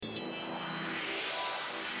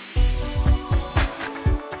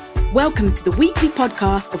Welcome to the weekly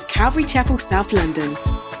podcast of Calvary Chapel, South London,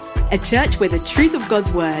 a church where the truth of God's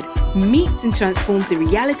word meets and transforms the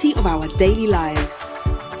reality of our daily lives.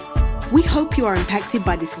 We hope you are impacted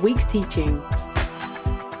by this week's teaching.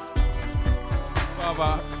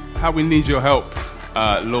 Father, how we need your help,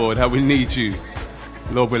 Lord, how we need you.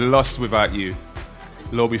 Lord, we're lost without you.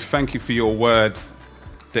 Lord, we thank you for your word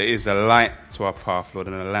that is a light to our path, Lord,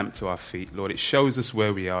 and a lamp to our feet. Lord, it shows us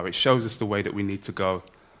where we are. It shows us the way that we need to go.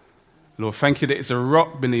 Lord, thank you that it's a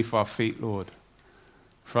rock beneath our feet, Lord,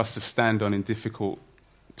 for us to stand on in difficult,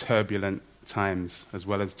 turbulent times, as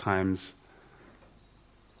well as times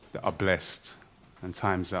that are blessed and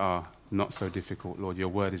times that are not so difficult. Lord, your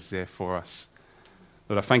word is there for us.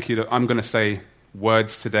 Lord, I thank you that I'm going to say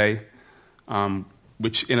words today,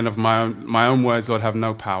 which in and of my own words, Lord, have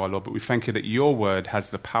no power, Lord, but we thank you that your word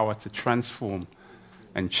has the power to transform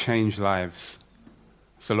and change lives.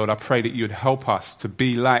 So, Lord, I pray that you would help us to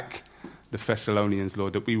be like the Thessalonians,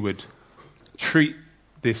 Lord, that we would treat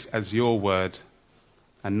this as your word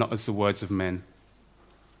and not as the words of men.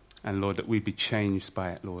 And, Lord, that we'd be changed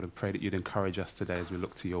by it, Lord, and pray that you'd encourage us today as we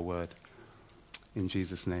look to your word. In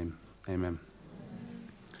Jesus' name, amen.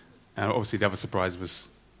 And obviously the other surprise was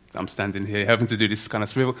I'm standing here having to do this kind of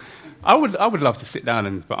swivel. I would love to sit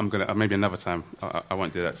down, but I'm going to, maybe another time. I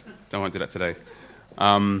won't do that. I won't do that today.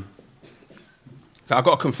 So I've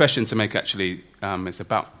got a confession to make, actually. It's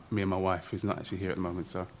about me and my wife, who's not actually here at the moment,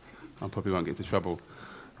 so I probably won't get into trouble.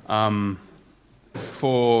 Until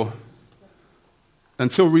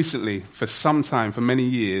recently, for some time, for many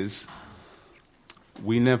years,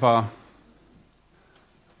 we never...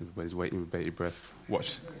 Everybody's waiting with bated breath.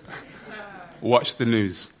 Watch the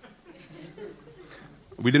news.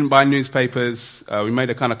 We didn't buy newspapers. We made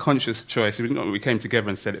a kind of conscious choice. We came together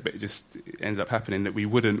and said it, but it ended up happening that we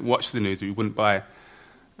wouldn't watch the news. We wouldn't buy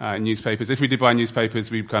newspapers. If we did buy newspapers,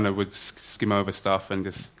 we kind of would skim over stuff and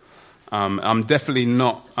just... I'm definitely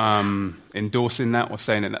not endorsing that or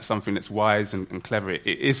saying that that's something that's wise and clever. It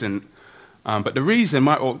isn't. But the reason,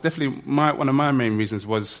 one of my main reasons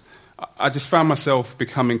was I just found myself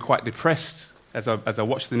becoming quite depressed as I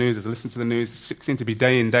watched the news, as I listened to the news. It seemed to be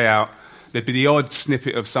day in, day out. There'd be the odd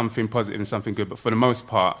snippet of something positive and something good, but for the most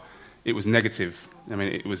part, it was negative. I mean,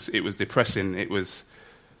 it was depressing. It was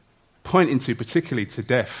pointing to, particularly to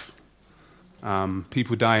death.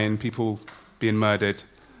 People dying, people being murdered,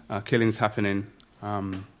 killings happening.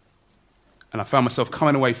 And I found myself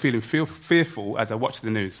coming away feeling fearful as I watched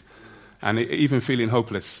the news, and even feeling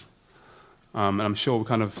hopeless. And I'm sure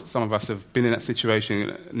some of us have been in that situation.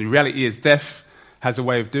 And the reality is death has a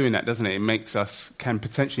way of doing that, doesn't it? It can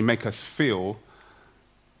potentially make us feel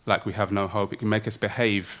like we have no hope. It can make us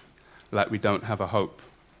behave like we don't have a hope.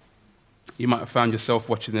 You might have found yourself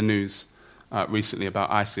watching the news recently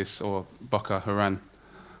about ISIS or Boko Haram.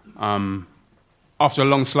 After a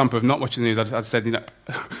long slump of not watching the news, I said,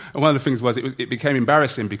 one of the things was it became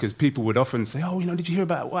embarrassing because people would often say, did you hear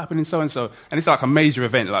about what happened in so-and-so? And it's like a major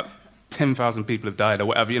event, like 10,000 people have died or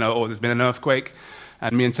whatever, or there's been an earthquake.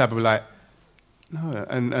 And me and Tab were like, no.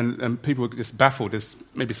 And people were just baffled.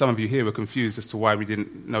 Maybe some of you here were confused as to why we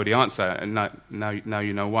didn't know the answer, and now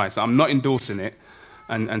you know why. So I'm not endorsing it.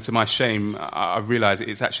 And to my shame, I realize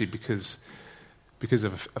it's actually because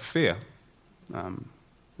of a fear. A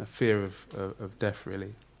fear of death,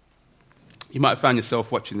 really. You might have found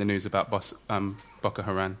yourself watching the news about Boko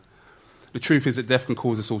Haram. The truth is that death can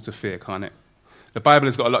cause us all to fear, can't it? The Bible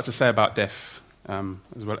has got a lot to say about death,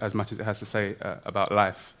 as much as it has to say about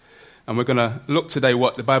life. And we're going to look today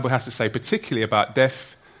what the Bible has to say, particularly about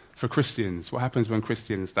death for Christians. What happens when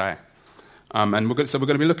Christians die? And we're going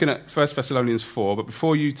to be looking at 1 Thessalonians 4. But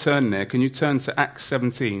before you turn there, can you turn to Acts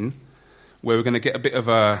 17, where we're going to get a bit of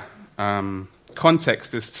a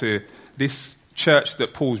context as to this church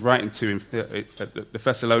that Paul's writing to the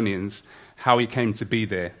Thessalonians, how he came to be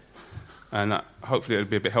there. And hopefully it'll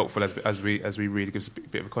be a bit helpful as we read. It gives a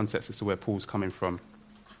bit of a context as to where Paul's coming from.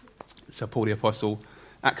 So Paul the Apostle,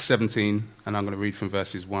 Acts 17, and I'm going to read from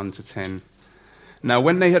verses 1 to 10. Now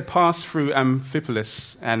when they had passed through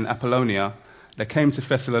Amphipolis and Apollonia, they came to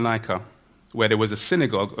Thessalonica, where there was a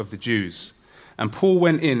synagogue of the Jews. And Paul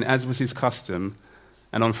went in, as was his custom,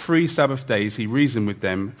 and on 3 Sabbath days he reasoned with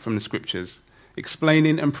them from the Scriptures,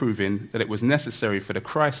 explaining and proving that it was necessary for the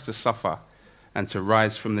Christ to suffer and to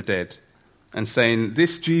rise from the dead, and saying,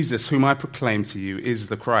 "This Jesus whom I proclaim to you is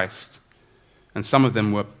the Christ." And some of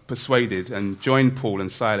them were persuaded and joined Paul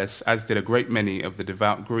and Silas, as did a great many of the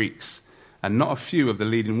devout Greeks, and not a few of the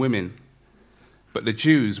leading women. But the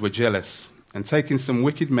Jews were jealous, and taking some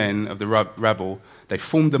wicked men of the rabble, they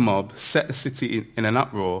formed a mob, set the city in an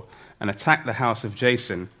uproar, and attacked the house of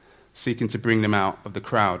Jason, seeking to bring them out of the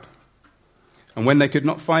crowd. And when they could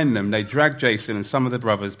not find them, they dragged Jason and some of the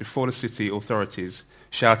brothers before the city authorities,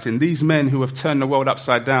 shouting, "These men who have turned the world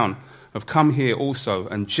upside down have come here also,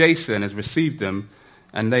 and Jason has received them,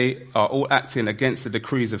 and they are all acting against the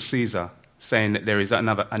decrees of Caesar, saying that there is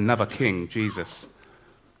another king, Jesus."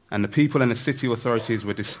 And the people and the city authorities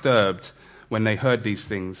were disturbed when they heard these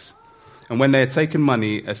things. And when they had taken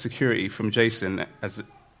money as security from Jason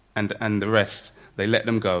and the rest, they let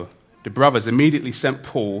them go. The brothers immediately sent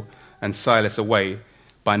Paul and Silas away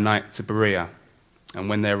by night to Berea. And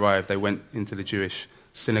when they arrived, they went into the Jewish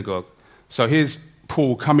synagogue. So here's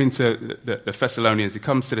Paul coming to the Thessalonians. He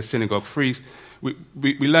comes to the synagogue. We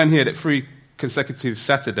learn here that 3 consecutive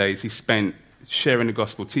Saturdays he spent sharing the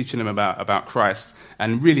gospel, teaching them about Christ,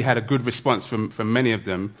 and really had a good response from many of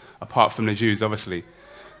them, apart from the Jews, obviously.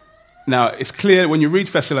 Now, it's clear when you read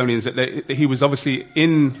Thessalonians that he was obviously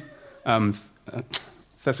in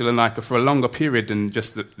Thessalonica for a longer period than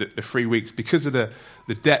just the 3 weeks, because of the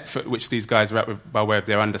depth at which these guys are at by way of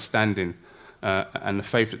their understanding and the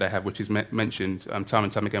faith that they have, which is mentioned time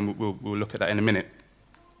and time again. We'll look at that in a minute.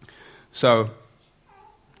 So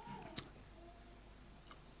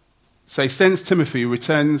he sends Timothy, who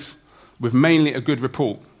returns with mainly a good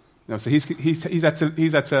report. So he's had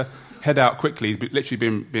to head out quickly. He's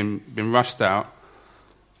literally been rushed out.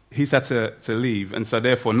 He's had to leave, and so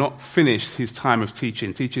therefore not finished his time of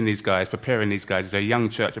teaching these guys, preparing these guys. They're a young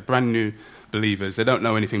church, a brand new believers. They don't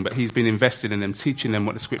know anything, but he's been invested in them, teaching them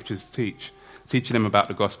what the scriptures teach, teaching them about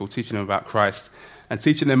the gospel, teaching them about Christ, and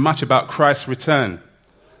teaching them much about Christ's return.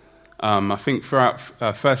 I think throughout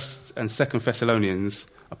 1st and 2nd Thessalonians,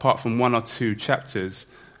 apart from 1 or 2 chapters,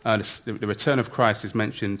 the return of Christ is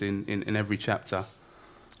mentioned in every chapter.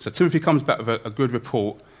 So Timothy comes back with a good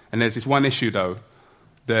report, and there's this one issue though.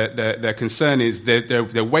 Their concern is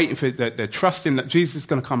they're waiting for, they're trusting that Jesus is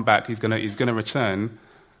going to come back, he's going to return,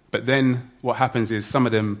 but then what happens is some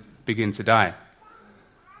of them begin to die,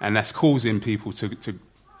 and that's causing people to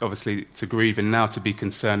obviously to grieve and now to be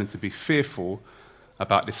concerned and to be fearful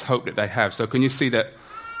about this hope that they have. So can you see that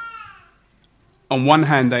on one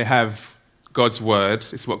hand they have God's word,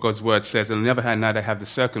 it's what God's word says, and on the other hand now they have the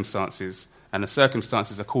circumstances, and the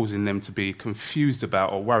circumstances are causing them to be confused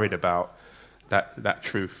about or worried about that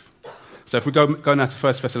truth. So if we go now to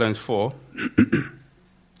 1 Thessalonians 4,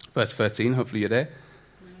 verse 13, hopefully you're there.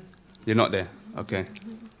 You're not there? Okay.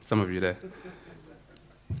 Some of you are there.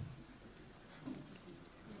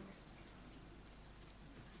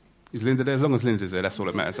 Is Linda there? As long as Linda's there, that's all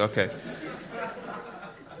that matters. Okay.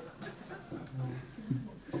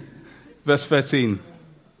 Verse 13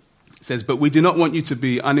 says, "But we do not want you to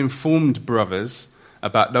be uninformed, brothers,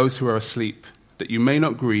 about those who are asleep, that you may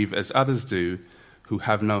not grieve as others do who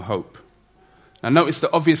have no hope." Now notice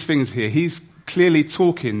the obvious things here. He's clearly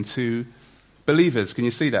talking to believers. Can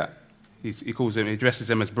you see that? He addresses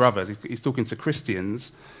them as brothers. He's talking to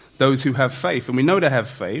Christians, those who have faith. And we know they have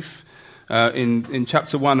faith. In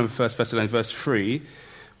chapter 1 of 1 Thessalonians, verse 3,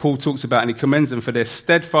 Paul talks about, and he commends them for their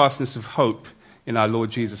steadfastness of hope in our Lord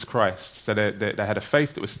Jesus Christ. So they had a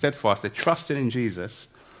faith that was steadfast. They trusted in Jesus.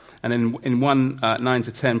 And in 1, 9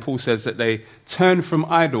 to 10, Paul says that they turned from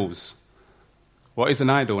idols. What is an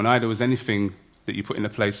idol? An idol is anything that you put in the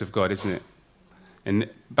place of God, isn't it? And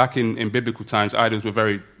back in biblical times, idols were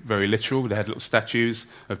very, very literal. They had little statues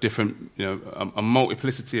of different, a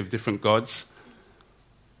multiplicity of different gods.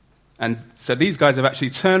 And so these guys have actually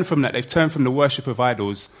turned from that. They've turned from the worship of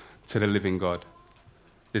idols to the living God.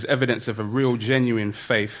 There's evidence of a real, genuine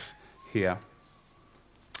faith here.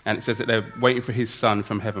 And it says that they're waiting for his son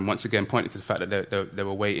from heaven, once again pointing to the fact that they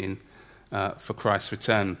were waiting for Christ's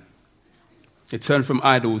return. They turned from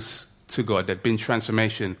idols to God. There'd been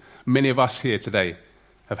transformation. Many of us here today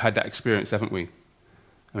have had that experience, haven't we?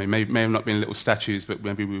 I mean, may have not been little statues, but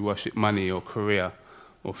maybe we worship money or career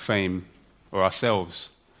or fame or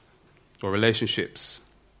ourselves or relationships.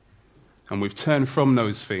 And we've turned from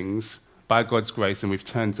those things by God's grace, and we've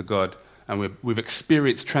turned to God, and we've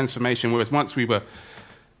experienced transformation, whereas once we were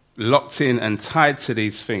locked in and tied to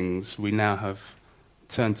these things, we now have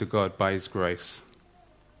turned to God by his grace.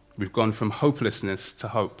 We've gone from hopelessness to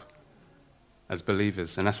hope as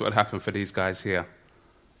believers, and that's what happened for these guys here.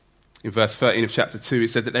 In verse 13 of chapter 2, it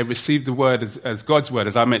said that they received the word as God's word,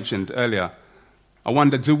 as I mentioned earlier. I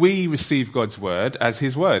wonder, do we receive God's word as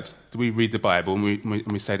his word? Do we read the Bible and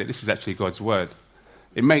we say that this is actually God's word?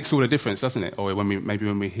 It makes all the difference, doesn't it? Or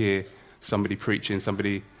when we hear somebody preaching,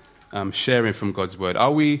 somebody sharing from God's word,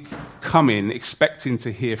 are we coming expecting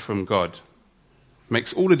to hear from God? It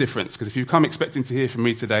makes all the difference, because if you come expecting to hear from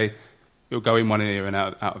me today, you'll go in one ear and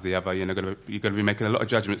out of the other. You're going to be making a lot of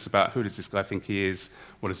judgments about who does this guy think he is,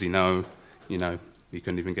 what does he know, He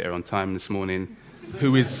couldn't even get here on time this morning.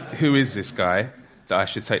 Who is this guy that I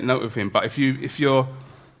should take note of him? But if you're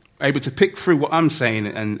able to pick through what I'm saying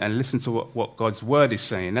and listen to what God's word is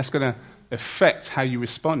saying, that's going to affect how you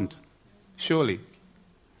respond, surely.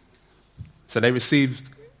 So they received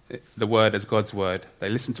the word as God's word. They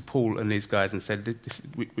listened to Paul and these guys and said,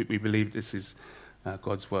 we believe this is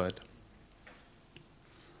God's word.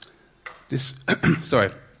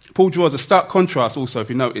 Paul draws a stark contrast also, if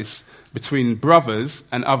you notice, between brothers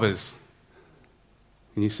and others.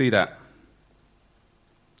 Can you see that?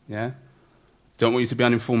 Yeah? Don't want you to be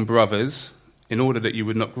uninformed brothers, in order that you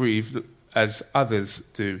would not grieve as others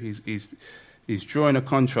do. He's drawing a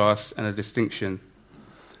contrast and a distinction.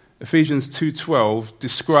 Ephesians 2:12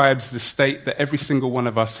 describes the state that every single one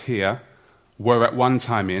of us here were at one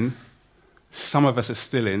time in. Some of us are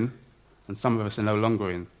still in, and some of us are no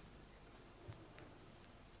longer in.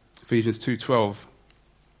 Ephesians 2:12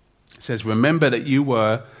 says, "Remember that you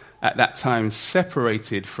were at that time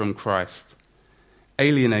separated from Christ,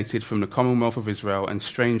 alienated from the commonwealth of Israel and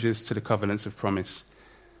strangers to the covenants of promise,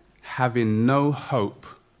 having no hope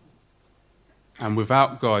and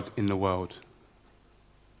without God in the world."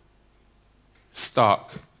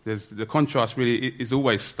 Stark. The contrast really is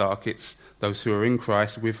always stark. It's those who are in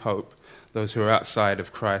Christ with hope, those who are outside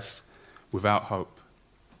of Christ without hope.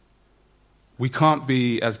 We can't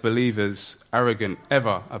be, as believers, arrogant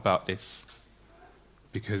ever about this,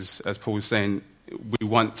 because, as Paul was saying, we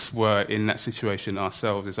once were in that situation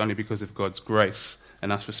ourselves. It's only because of God's grace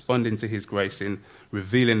and us responding to his grace in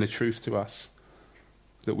revealing the truth to us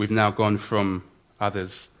that we've now gone from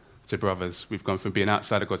others to brothers. We've gone from being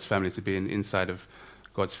outside of God's family to being inside of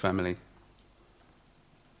God's family.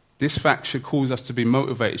 This fact should cause us to be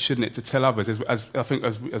motivated, shouldn't it, to tell others,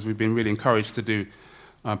 as we've been really encouraged to do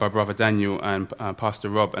by Brother Daniel and Pastor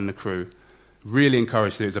Rob and the crew. Really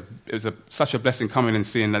encouraged. It was such a blessing coming and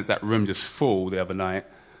seeing that room just full the other night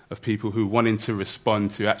of people who wanting to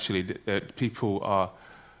respond to actually people are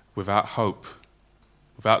without hope,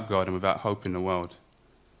 without God and without hope in the world.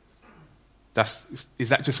 Is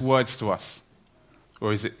that just words to us?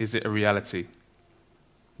 Or is it a reality?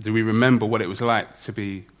 Do we remember what it was like to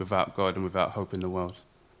be without God and without hope in the world?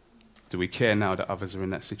 Do we care now that others are in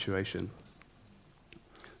that situation?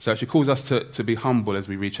 So it should cause us to be humble as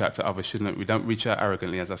we reach out to others, shouldn't it? We don't reach out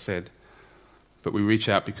arrogantly, as I said, but we reach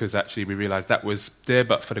out because actually we realize that was there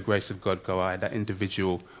but for the grace of God go I. That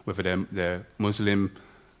individual, whether they're Muslim,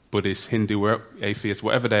 Buddhist, Hindu, atheist,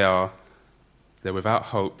 whatever they are, they're without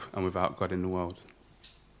hope and without God in the world.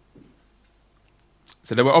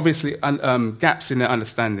 So there were obviously gaps in their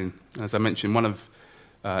understanding. As I mentioned, one of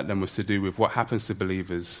them was to do with what happens to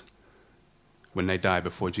believers when they die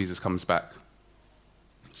before Jesus comes back.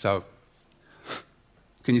 So,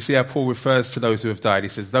 can you see how Paul refers to those who have died? He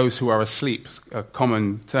says, those who are asleep, a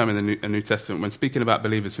common term in the New Testament. When speaking about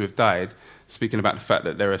believers who have died, speaking about the fact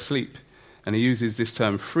that they're asleep. And he uses this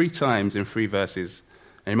term 3 times in 3 verses.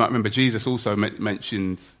 And you might remember Jesus also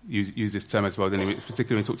used this term as well, didn't he?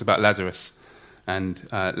 Particularly when he talked about Lazarus and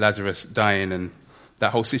Lazarus dying and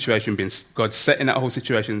that whole situation being, God setting that whole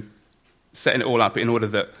situation, setting it all up in order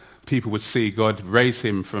that people would see God raise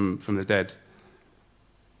him from the dead.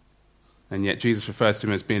 And yet Jesus refers to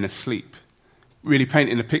him as being asleep, really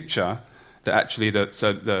painting a picture that actually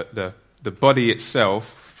the body itself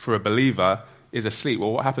for a believer is asleep.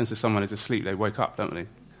 Well, what happens to someone who's asleep? They wake up, don't they?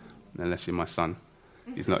 Unless you're my son.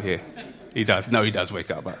 He's not here. He does. No, he does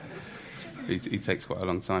wake up, but he takes quite a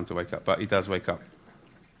long time to wake up, but he does wake up.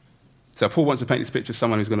 So Paul wants to paint this picture of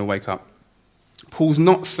someone who's going to wake up. Paul's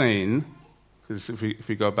not saying, because if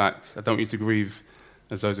we go back, I don't want you to grieve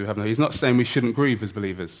as those who haven't. He's not saying we shouldn't grieve as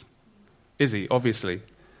believers. Is he? Obviously.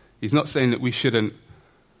 He's not saying that we shouldn't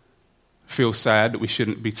feel sad, that we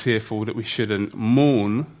shouldn't be tearful, that we shouldn't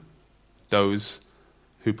mourn those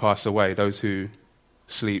who pass away, those who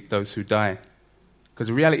sleep, those who die. Because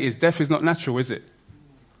the reality is death is not natural, is it?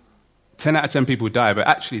 10 out of 10 people die, but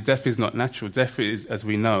actually death is not natural. Death, is, as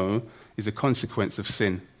we know, is a consequence of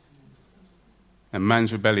sin and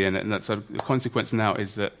man's rebellion. And so the consequence now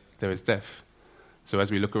is that there is death. So as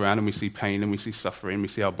we look around and we see pain and we see suffering, we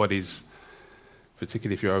see our bodies,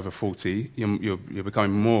 particularly if you're over 40, you're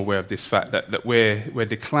becoming more aware of this fact that we're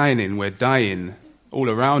declining, we're dying all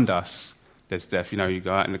around us. There's death. You know, you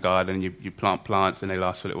go out in the garden, you plant plants, and they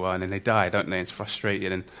last for a little while, and then they die, don't they? It's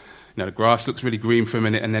frustrating, and the grass looks really green for a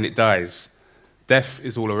minute, and then it dies. Death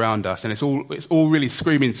is all around us, and it's all really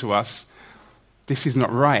screaming to us, this is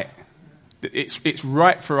not right. It's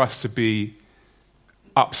right for us to be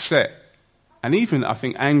upset, and even, I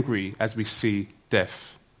think, angry as we see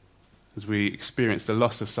death, as we experience the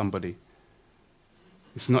loss of somebody.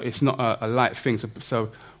 It's not a light thing.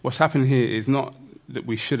 So what's happened here is not that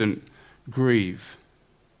we shouldn't grieve.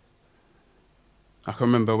 I can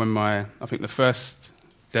remember when I think the first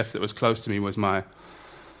death that was close to me was my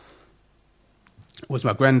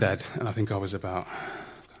granddad, and I think I was about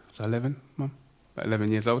 11, Mum? About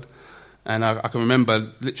 11 years old. And I can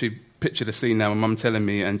remember, literally picture the scene now, my mum telling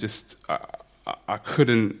me, and just I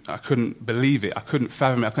couldn't believe it. I couldn't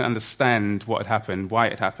fathom it. I couldn't understand what had happened, why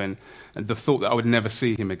it happened, and the thought that I would never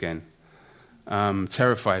see him again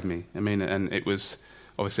terrified me. I mean, and it was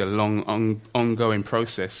obviously a long, ongoing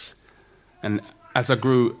process. And as I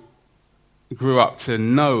grew up to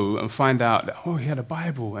know and find out that he had a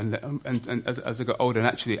Bible, and as I got older, and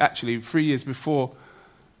actually 3 years before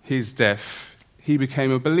his death, he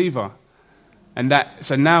became a believer. And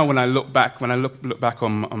so now when I look back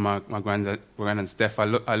on my granddad's death, I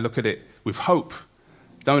look at it with hope,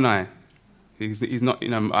 don't I? He's not,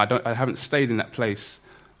 I haven't stayed in that place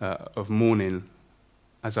of mourning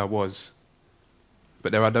as I was.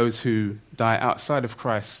 But there are those who die outside of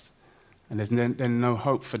Christ, and there's no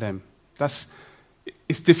hope for them.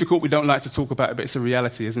 It's difficult. We don't like to talk about it, but it's a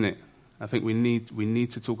reality, isn't it? I think we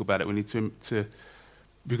need to talk about it. We need to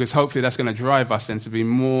because hopefully that's going to drive us then to be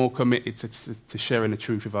more committed to sharing the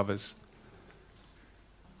truth with others.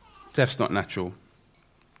 Death's not natural.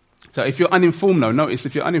 So if you're uninformed, though, notice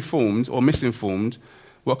if you're uninformed or misinformed,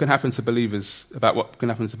 what can happen to believers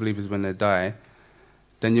when they die,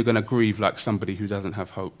 then you're going to grieve like somebody who doesn't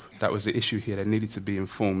have hope. That was the issue here. They needed to be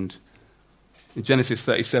informed. In Genesis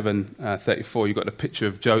 37:34, you've got the picture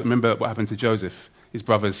of Joseph. Remember what happened to Joseph? His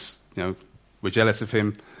brothers, were jealous of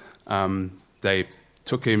him. They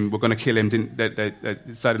took him, were going to kill him. They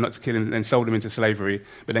decided not to kill him, and sold him into slavery.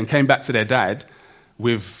 But then came back to their dad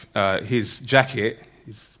with his jacket,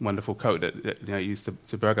 his wonderful coat that he used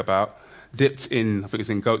to brag about, dipped in, I think it was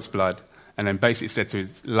in goat's blood, and then basically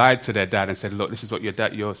lied to their dad and said, "Look, this is what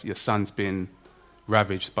your son's been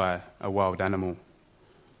ravaged by a wild animal."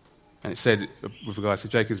 And it said, with regards to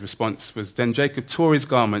Jacob's response, was then Jacob tore his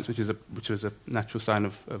garments, which was a natural sign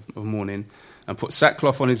of mourning, and put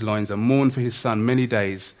sackcloth on his loins and mourned for his son many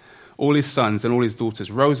days. All his sons and all his daughters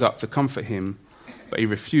rose up to comfort him, but he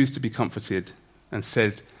refused to be comforted and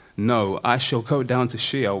said, "No, I shall go down to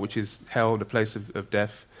Sheol," which is hell, the place of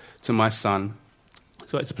death, to my son.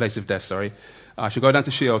 So it's a place of death, sorry. "I shall go down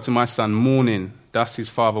to Sheol to my son, mourning." Thus his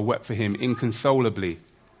father wept for him inconsolably.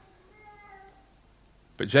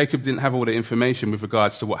 But Jacob didn't have all the information with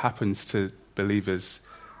regards to what happens to believers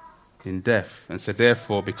in death. And so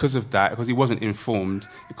therefore, because of that, because he wasn't informed,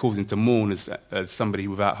 it caused him to mourn as somebody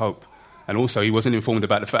without hope. And also he wasn't informed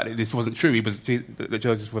about the fact that this wasn't true, that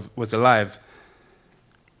Joseph was alive.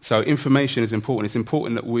 So information is important. It's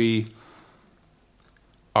important that we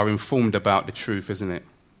are informed about the truth, isn't it?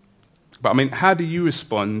 But I mean, how do you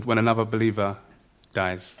respond when another believer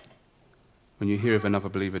dies? When you hear of another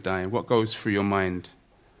believer dying, what goes through your mind?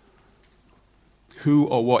 Who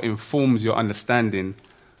or what informs your understanding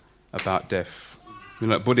about death?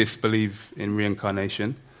 Buddhists believe in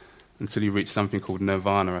reincarnation until you reach something called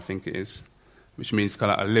nirvana, I think it is, which means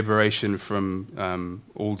kind of a liberation from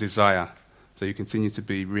all desire. So you continue to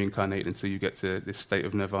be reincarnated until you get to this state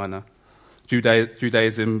of nirvana.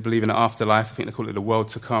 Judaism believe in an afterlife. I think they call it the world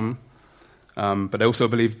to come. But they also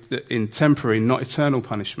believe in temporary, not eternal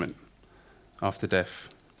punishment after death.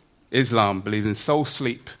 Islam believes in soul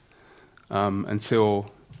sleep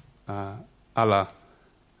until Allah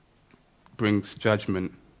brings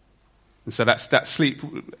judgment. And so that's that sleep,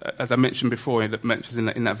 as I mentioned before, it mentions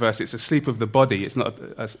in that verse, it's a sleep of the body. It's not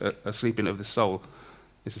a sleeping of the soul.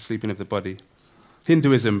 It's a sleeping of the body.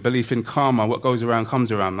 Hinduism, belief in karma, what goes around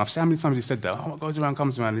comes around. I've seen how many times you said that. What goes around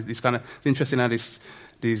comes around. It's interesting how these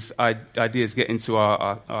ideas get into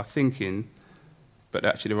our thinking, but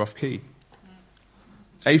actually they're off key.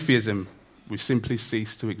 Atheism, we simply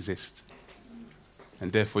cease to exist.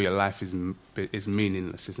 And therefore your life is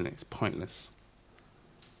meaningless, isn't it? It's pointless.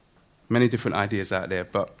 Many different ideas out there,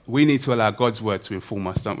 but we need to allow God's word to inform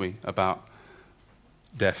us, don't we, about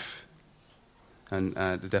death and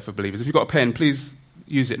the death of believers. If you've got a pen, please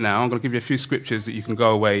use it now. I'm going to give you a few scriptures that you can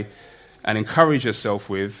go away and encourage yourself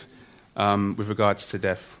with regards to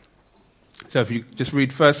death. So if you just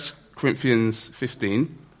read 1 Corinthians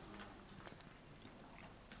 15,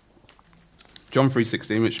 John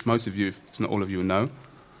 3:16, which most of you, if not all of you, will know.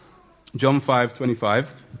 John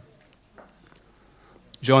 5:25.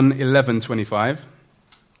 John 11:25.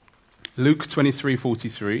 Luke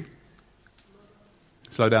 23:43.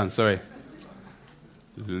 Slow down, sorry.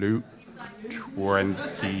 Luke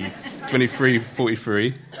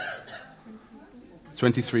 23:43.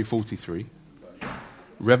 23:43.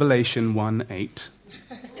 Revelation 1:8.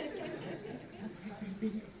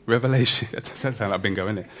 Revelation, that sounds like bingo,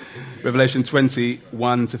 isn't it? Revelation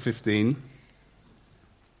 21 to 15.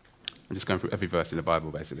 I'm just going through every verse in the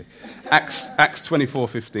Bible, basically. Acts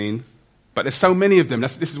 24:15. But there's so many of them.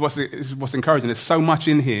 This is what's encouraging. There's so much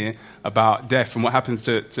in here about death and what happens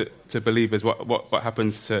to believers, what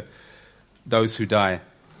happens to those who die.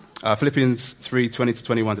 Philippians 3:20 to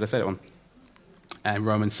 21. Did I say that one? And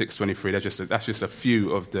Romans 6:23. That's just a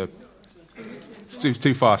few of the... It's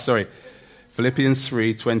too fast, sorry. Philippians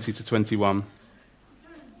 3:20 to 21.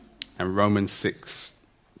 And Romans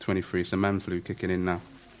 6:23. So man flu kicking in now.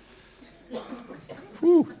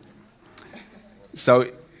 Whew. So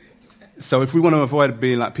if we want to avoid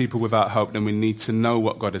being like people without hope, then we need to know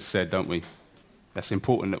what God has said, don't we? That's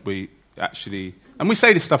important that we actually... And we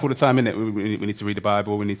say this stuff all the time, innit? We need to read the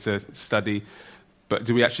Bible, we need to study. But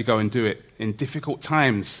do we actually go and do it in difficult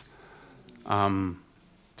times?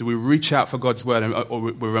 Do we reach out for God's word, or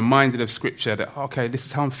we're reminded of Scripture that, okay, this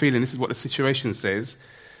is how I'm feeling, this is what the situation says,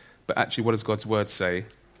 but actually what does God's word say?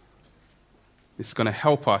 It's going to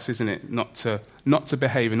help us, isn't it, not to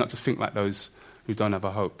behave and not to think like those who don't have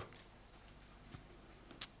a hope.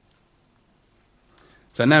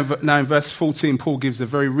 So now in verse 14, Paul gives the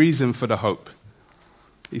very reason for the hope.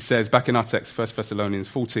 He says, back in our text, 1 Thessalonians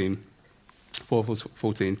 4:14,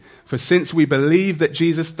 for since we believe that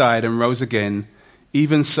Jesus died and rose again,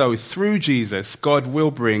 even so through Jesus God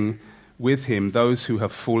will bring with him those who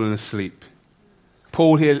have fallen asleep.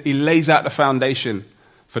 Paul here, he lays out the foundation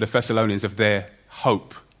for the Thessalonians of their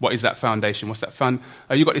hope. What is that foundation? What's that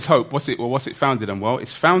you got this hope. What's it founded on? Well,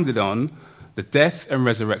 it's founded on the death and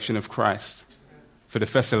resurrection of Christ. For the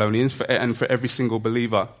Thessalonians and for every single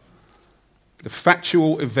believer. The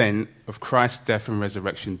factual event of Christ's death and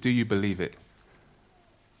resurrection. Do you believe it?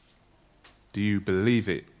 Do you believe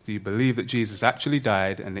it? Do you believe that Jesus actually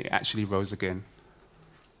died and he actually rose again?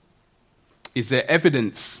 Is there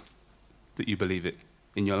evidence that you believe it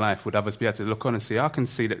in your life? Would others be able to look on and say, I can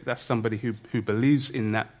see that that's somebody who believes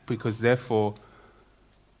in that, because therefore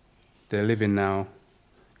they're living now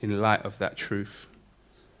in light of that truth?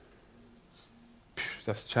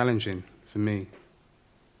 That's challenging for me.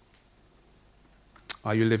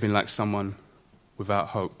 Are you living like someone without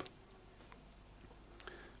hope?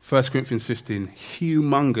 1 Corinthians 15,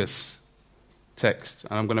 humongous text.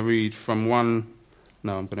 And I'm going to read from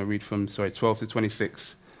 12 to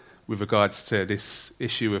 26 with regards to this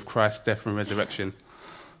issue of Christ's death and resurrection.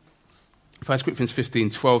 1 Corinthians 15,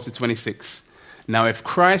 12 to 26. Now, if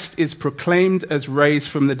Christ is proclaimed as raised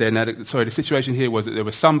from the dead... the situation here was that there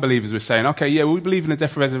were some believers who were saying, okay, yeah, we believe in the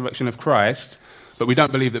death and resurrection of Christ, but we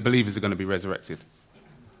don't believe that believers are going to be resurrected.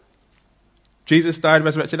 Jesus died,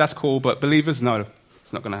 resurrected, that's cool, but believers, no,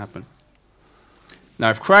 it's not going to happen. Now,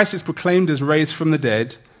 if Christ is proclaimed as raised from the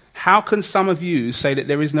dead, how can some of you say that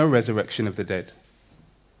there is no resurrection of the dead?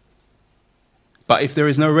 But if there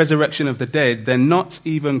is no resurrection of the dead, then not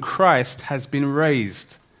even Christ has been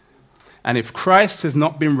raised. And if Christ has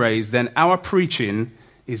not been raised, then our preaching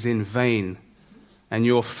is in vain. And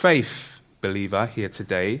your faith, believer, here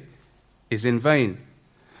today, is in vain.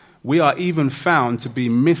 We are even found to be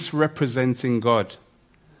misrepresenting God,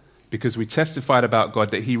 because we testified about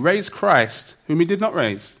God that he raised Christ, whom he did not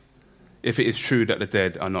raise, if it is true that the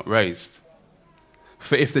dead are not raised.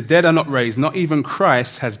 For if the dead are not raised, not even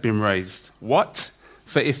Christ has been raised. What?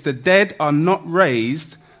 For if the dead are not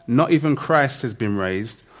raised, not even Christ has been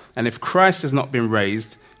raised. And if Christ has not been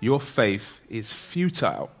raised, your faith is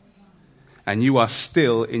futile, and you are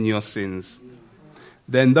still in your sins.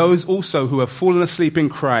 Then those also who have fallen asleep in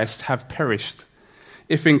Christ have perished.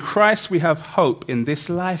 If in Christ we have hope in this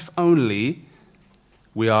life only,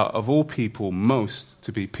 we are of all people most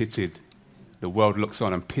to be pitied. The world looks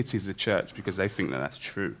on and pities the church because they think that that's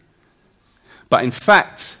true. But in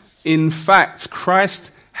fact,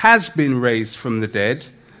 Christ has been raised from the dead,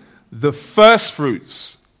 the first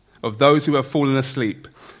fruits of those who have fallen asleep.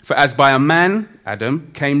 For as by a man,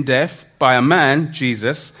 Adam, came death, by a man,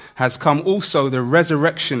 Jesus, has come also the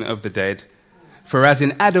resurrection of the dead. For as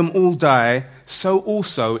in Adam all die, so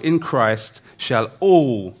also in Christ shall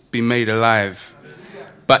all be made alive.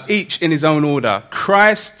 But each in his own order.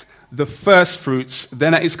 Christ, the first fruits,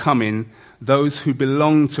 then at his coming, those who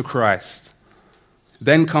belong to Christ.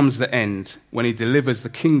 Then comes the end, when he delivers the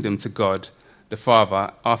kingdom to God the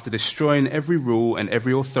Father, after destroying every rule and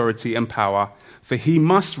every authority and power, for he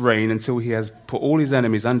must reign until he has put all his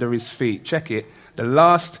enemies under his feet. Check it. The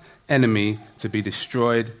last enemy to be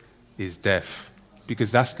destroyed is death.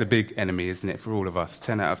 Because that's the big enemy, isn't it, for all of us?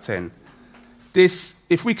 10 out of 10. This,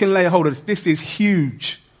 if we can lay hold of this is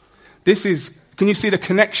huge. This is Can you see the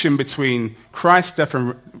connection between Christ's death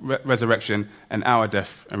and resurrection and our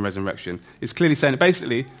death and resurrection? It's clearly saying that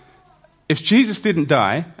basically, if Jesus didn't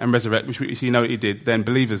die and resurrect, which we know he did, then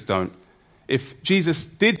believers don't. If Jesus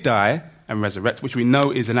did die and resurrect, which we know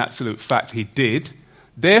is an absolute fact, he did,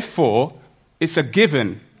 therefore, it's a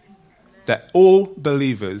given that all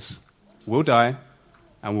believers will die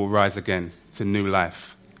and will rise again to new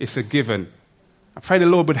life. It's a given. I pray the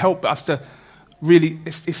Lord would help us to really,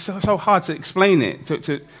 it's so hard to explain it.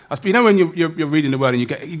 You know when you're reading the word and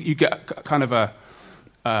you get kind of a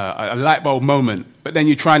light bulb moment, but then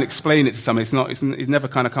you try and explain it to someone, it never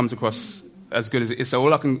kind of comes across as good as it is. So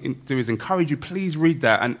all I can do is encourage you, please read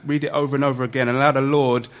that and read it over and over again and allow the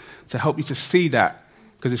Lord to help you to see that,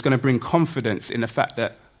 because it's going to bring confidence in the fact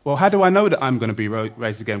that, well, how do I know that I'm going to be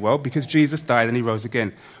raised again? Well, because Jesus died and he rose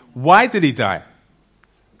again. Why did he die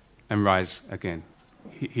and rise again?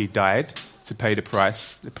 He died to pay the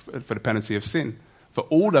price for the penalty of sin for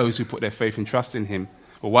all those who put their faith and trust in him.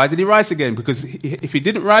 Well, why did he rise again? Because if he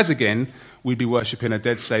didn't rise again, we'd be worshipping a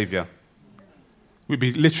dead Saviour. We'd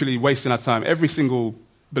be literally wasting our time. Every single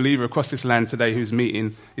believer across this land today who's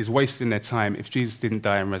meeting is wasting their time if Jesus didn't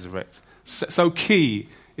die and resurrect. So key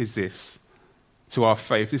is this to our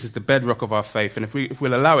faith. This is the bedrock of our faith. And if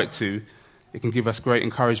we'll allow it to, it can give us great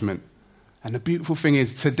encouragement. And the beautiful thing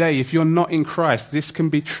is, today, if you're not in Christ, this can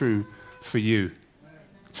be true for you.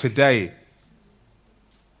 Today,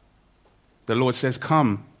 the Lord says,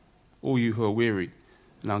 come, all you who are weary,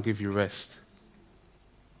 and I'll give you rest.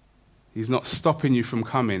 He's not stopping you from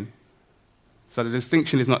coming. So the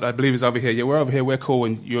distinction is not that believers over here, yeah, we're over here, we're cool,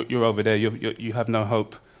 and you're over there, you have no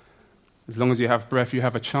hope. As long as you have breath, you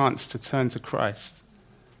have a chance to turn to Christ.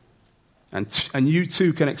 And you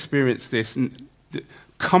too can experience this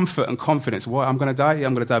comfort and confidence. What, I'm going to die? Yeah,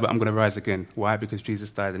 I'm going to die, but I'm going to rise again. Why? Because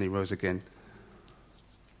Jesus died and he rose again.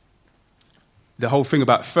 The whole thing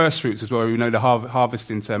about first fruits as well, we know the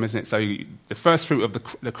harvesting term, isn't it? So the first fruit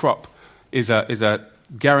of the crop is a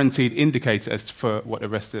guaranteed indicator as for what the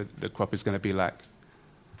rest of the crop is going to be like.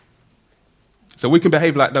 So we can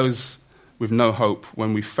behave like those with no hope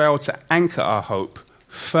when we fail to anchor our hope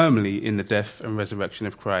firmly in the death and resurrection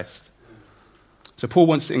of Christ. So Paul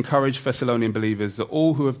wants to encourage Thessalonian believers that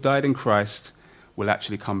all who have died in Christ will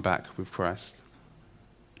actually come back with Christ.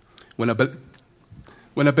 When a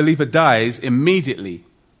believer dies, immediately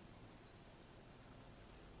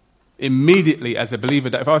as a believer,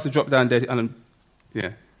 if I was to drop down dead,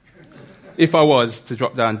 if I was to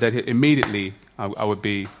drop down dead, immediately I would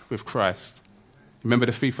be with Christ. Remember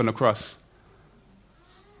the thief on the cross?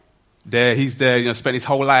 He's there, spent his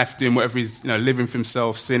whole life doing whatever he's, living for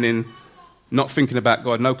himself, sinning, not thinking about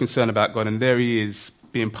God, no concern about God, and there he is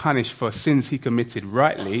being punished for sins he committed,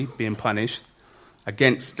 rightly being punished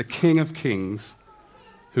against the King of Kings,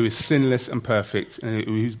 who is sinless and perfect, and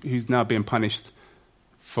who's now being punished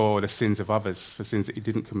for the sins of others, for sins that he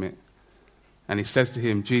didn't commit. And he says to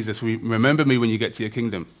him, Jesus, remember me when you get to your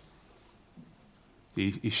kingdom.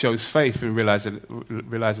 He shows faith and realizes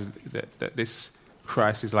that this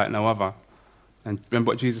Christ is like no other. And remember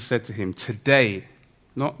what Jesus said to him, today,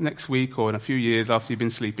 not next week or in a few years after you've been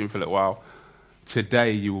sleeping for a little while,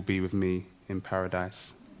 today you will be with me in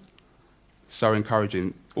paradise. So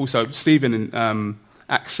encouraging. Also, Stephen in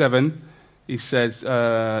Acts 7, he says,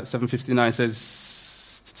 7:59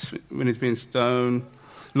 says, when he's being stoned,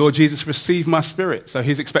 Lord Jesus, receive my spirit. So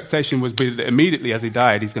his expectation was that immediately as he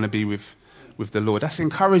died, he's going to be with the Lord. That's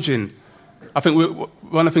encouraging. I think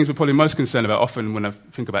one of the things we're probably most concerned about often when I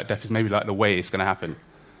think about death is maybe like the way it's going to happen.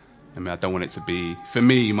 I mean, I don't want it to be, for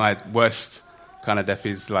me, my worst kind of death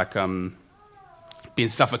is like being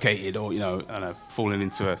suffocated or, falling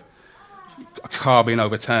into a car being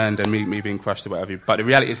overturned and me being crushed or whatever. But the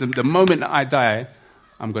reality is the moment that I die,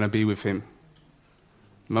 I'm going to be with him.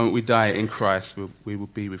 The moment we die in Christ, we will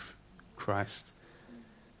be with Christ.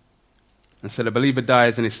 And so the believer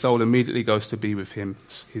dies and his soul immediately goes to be with him.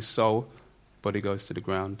 His soul, body goes to the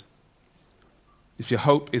ground. If your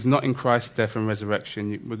hope is not in Christ's death and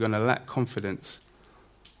resurrection, we're going to lack confidence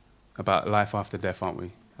about life after death, aren't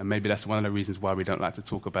we? And maybe that's one of the reasons why we don't like to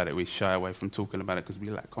talk about it. We shy away from talking about it because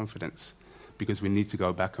we lack confidence. Because we need to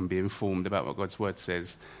go back and be informed about what God's word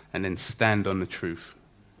says and then stand on the truth.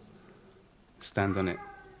 Stand on it.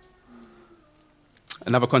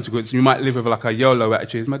 Another consequence, you might live with like a YOLO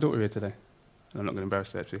attitude. Is my daughter here today? I'm not going to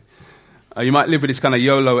embarrass her, actually. You might live with this kind of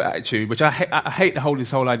YOLO attitude, which I hate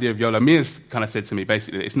this whole idea of YOLO. Mia's kind of said to me,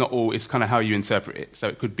 basically, it's not all, it's kind of how you interpret it. So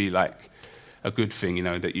it could be like a good thing,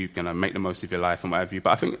 that you're going to make the most of your life and whatever.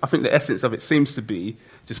 But I think the essence of it seems to be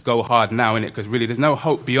just go hard now, innit? Because really there's no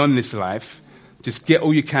hope beyond this life. Just get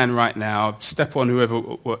all you can right now. Step on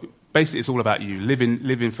basically it's all about you,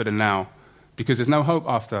 living for the now, because there's no hope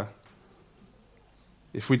after.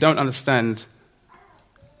 If we don't understand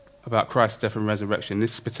about Christ's death and resurrection,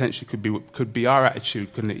 this potentially could be our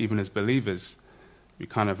attitude, couldn't it, even as believers? We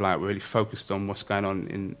kind of like really focused on what's going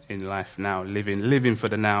on in life now, living for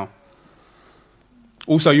the now.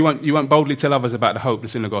 Also, you won't boldly tell others about the hope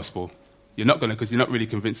that's in the gospel. You're not going to, because you're not really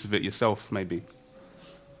convinced of it yourself, maybe.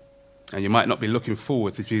 And you might not be looking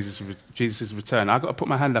forward to Jesus' return. I've got to put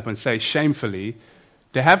my hand up and say, shamefully,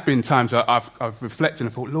 there have been times where I've reflected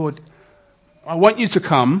and thought, Lord, I want you to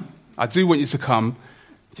come. I do want you to come.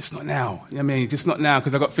 Just not now. You know what I mean? Just not now,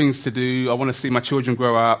 because I've got things to do. I want to see my children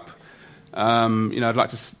grow up. I'd like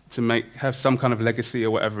to have some kind of legacy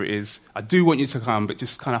or whatever it is. I do want you to come, but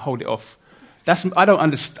just kind of hold it off. I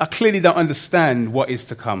clearly don't understand what is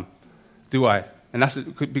to come, do I? And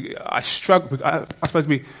I struggle. I suppose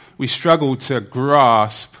we struggle to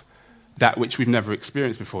grasp that which we've never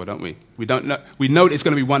experienced before, don't we? We don't know. We know that it's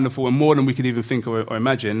going to be wonderful and more than we could even think or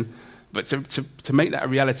imagine. But to make that a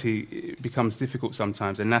reality, it becomes difficult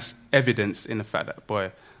sometimes, and that's evidence in the fact that,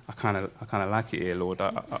 boy, I kind of like it here, Lord.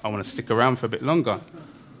 I want to stick around for a bit longer.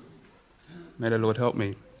 May the Lord help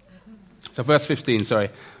me. So verse 15, sorry.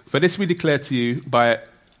 For this we declare to you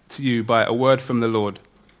by a word from the Lord.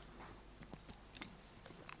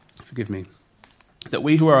 Forgive me. That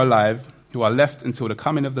we who are alive, who are left until the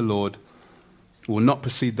coming of the Lord, will not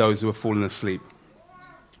precede those who have fallen asleep.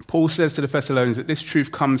 Paul says to the Thessalonians that this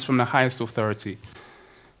truth comes from the highest authority.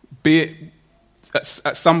 Be it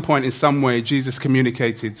at some point in some way Jesus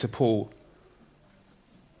communicated to Paul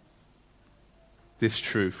this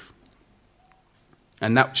truth.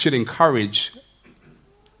 And that should encourage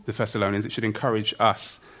the Thessalonians. It should encourage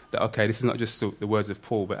us that, okay, this is not just the words of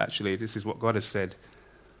Paul, but actually this is what God has said.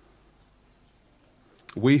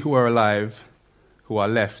 We who are alive, who are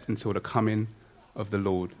left until the coming of the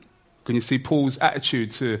Lord. Can you see Paul's attitude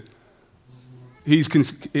to, he's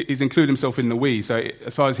included himself in the we. So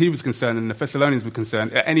as far as he was concerned and the Thessalonians were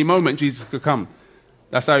concerned, at any moment Jesus could come.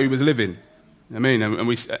 That's how he was living. I mean, and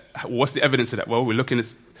what's the evidence of that? Well, we're looking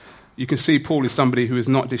at, you can see Paul is somebody who is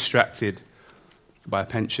not distracted by a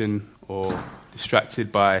pension or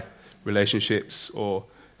distracted by relationships or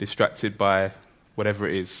distracted by whatever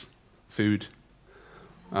it is, food.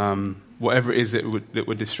 Whatever it is that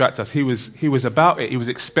would distract us. He was about it. He was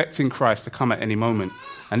expecting Christ to come at any moment.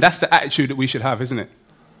 And that's the attitude that we should have, isn't it?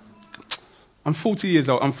 I'm 40 years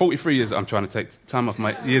old. I'm 43 years old. I'm trying to take time off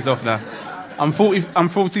my years off now. I'm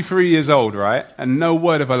 43 years old, right? And no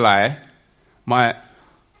word of a lie, my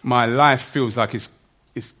life feels like it's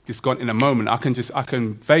just gone in a moment. I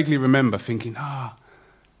can vaguely remember thinking,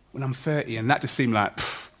 when I'm 30, and that just seemed like,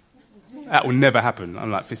 that will never happen. I'm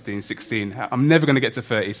like 15, 16. I'm never going to get to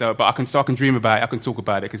 30. But I can dream about it. I can talk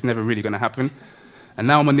about it because it's never really going to happen. And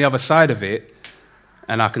now I'm on the other side of it,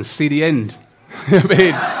 and I can see the end.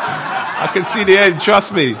 I can see the end.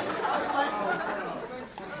 Trust me.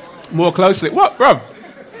 More closely. What, bruv?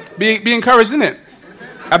 Be encouraged, isn't it?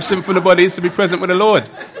 Absent from the body is to be present with the Lord.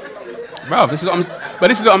 Bruv, this is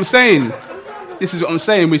what I'm saying. This is what I'm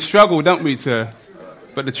saying. We struggle, don't we?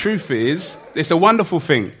 But the truth is, it's a wonderful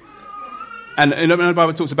thing. And the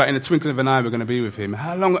Bible talks about in the twinkling of an eye we're going to be with him.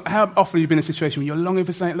 How often have you been in a situation where you're longing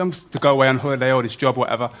for something, longing to go away on holiday or this job or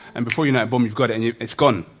whatever, and before you know it, boom, you've got it and it's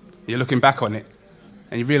gone. You're looking back on it.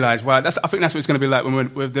 And you realise, wow, I think that's what it's going to be like when we're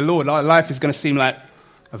with the Lord. Our life is going to seem like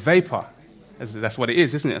a vapour. That's what it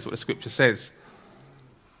is, isn't it? That's what the scripture says.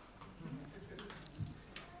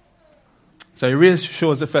 So he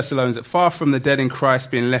reassures the Thessalonians that far from the dead in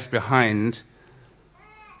Christ being left behind,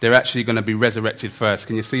 they're actually going to be resurrected first.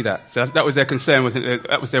 Can you see that? So that was their concern, wasn't it?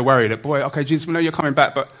 That was their worry. That, boy, okay, Jesus, we know you're coming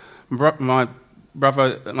back, but my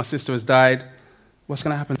brother, my sister has died. What's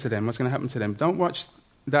going to happen to them? What's going to happen to them? Don't watch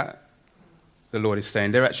that, the Lord is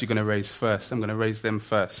saying. They're actually going to raise first. I'm going to raise them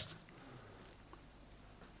first.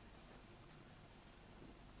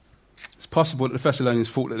 It's possible that the Thessalonians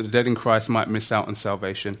thought that the dead in Christ might miss out on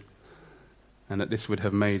salvation, and that this would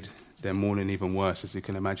have made their mourning even worse, as you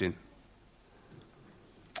can imagine.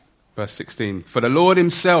 Verse 16, for the Lord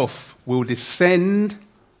himself will descend,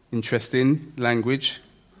 interesting language,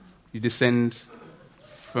 you descend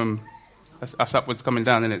from, that's upwards coming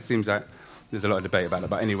down, and it seems like there's a lot of debate about it,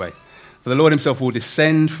 but anyway. For the Lord himself will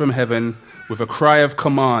descend from heaven with a cry of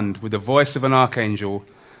command, with the voice of an archangel,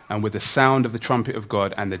 and with the sound of the trumpet of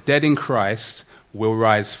God, and the dead in Christ will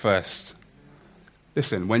rise first.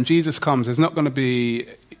 Listen, when Jesus comes, there's not going to be...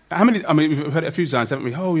 we've heard it a few times, haven't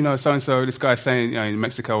we? Oh, so-and-so, this guy's saying, in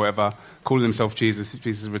Mexico or whatever, calling himself Jesus,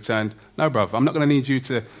 Jesus returned. No, bruv, I'm not going to need you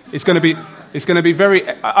to... It's going to be very...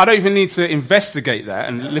 I don't even need to investigate that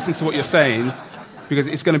and listen to what you're saying. Because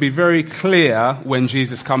it's going to be very clear when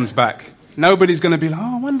Jesus comes back. Nobody's going to be like,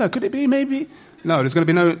 oh, I wonder, could it be, maybe? No, there's going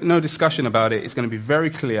to be no discussion about it. It's going to be very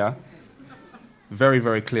clear. Very,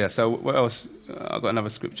 very clear. So what else? I've got another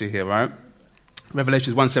scripture here, right?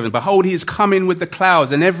 Revelation 1:7. Behold, he is coming with the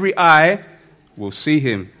clouds, and every eye will see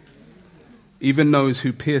him, even those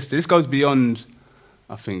who pierced it. This goes beyond,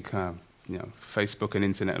 I think, Facebook and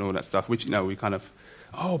internet and all that stuff, which, we kind of,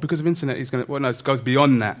 because of internet, he's going to, well, no, it goes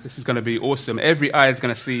beyond that. This is going to be awesome. Every eye is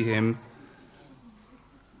going to see him,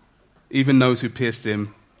 even those who pierced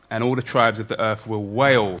him, and all the tribes of the earth will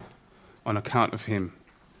wail on account of him.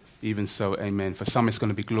 Even so, amen. For some, it's going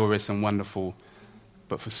to be glorious and wonderful,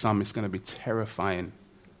 but for some, it's going to be terrifying.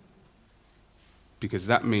 Because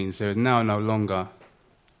that means there is now no longer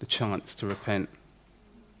the chance to repent,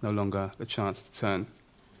 no longer the chance to turn.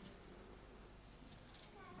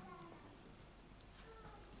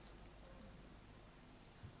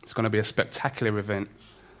 It's going to be a spectacular event.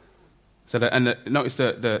 So notice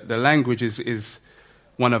the language is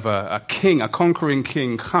one of a king, a conquering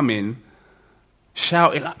king coming,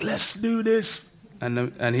 shouting like, let's do this.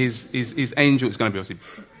 And his angel is going to be obviously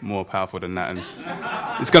more powerful than that, and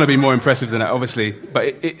it's going to be more impressive than that, obviously.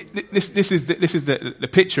 But this is the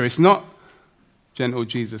picture. It's not gentle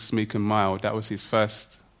Jesus, meek and mild. That was his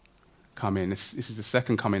first coming. This is the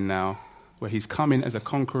second coming now, where he's coming as a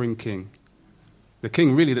conquering king. The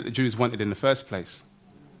king really that the Jews wanted in the first place.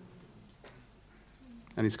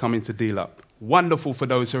 And he's coming to deal up. Wonderful for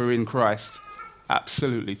those who are in Christ.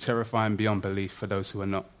 Absolutely terrifying beyond belief for those who are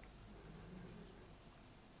not.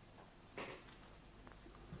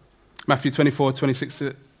 Matthew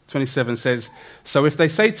 24:26-27 says, so if they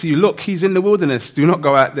say to you, look, he's in the wilderness, do not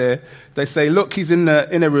go out there. They say, look, he's in the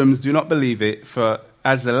inner rooms, do not believe it. For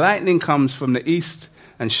as the lightning comes from the east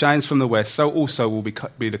and shines from the west, so also will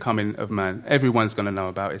be the coming of man. Everyone's going to know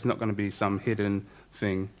about it. It's not going to be some hidden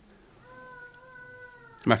thing.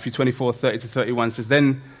 Matthew 24:30-31 says,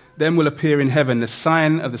 then will appear in heaven the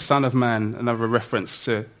sign of the Son of Man, another reference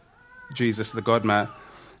to Jesus, the God-man.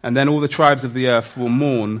 And then all the tribes of the earth will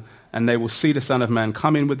mourn, and they will see the Son of Man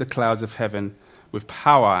coming with the clouds of heaven with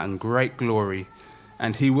power and great glory.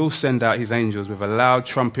 And he will send out his angels with a loud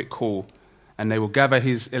trumpet call, and they will gather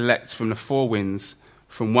his elect from the four winds,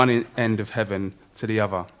 from one end of heaven to the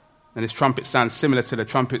other. And this trumpet sounds similar to the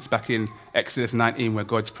trumpets back in Exodus 19, where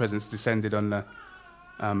God's presence descended on the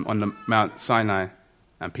Mount Sinai,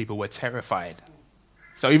 and people were terrified.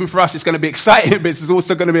 So even for us, it's going to be exciting, but it's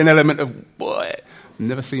also going to be an element of, boy,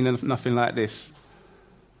 never seen nothing like this.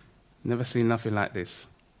 Never seen nothing like this.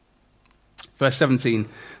 Verse 17,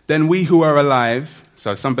 then we who are alive,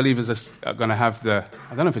 so some believers are going to have I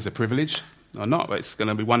don't know if it's a privilege or not, but it's going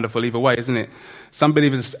to be wonderful either way, isn't it? Some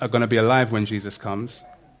believers are going to be alive when Jesus comes.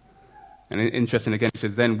 And interesting again, he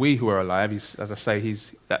says, then we who are alive, as I say,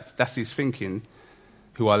 that's his thinking,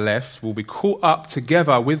 who are left, will be caught up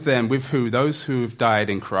together with them, with who? Those who have died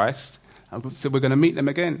in Christ. And so we're going to meet them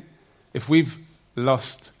again. If we've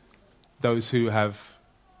lost those who have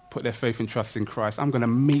put their faith and trust in Christ, I'm going to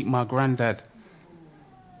meet my granddad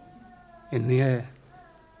in the air.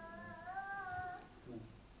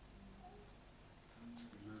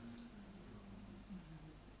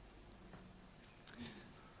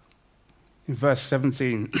 In verse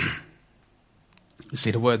 17, you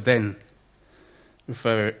see the word then,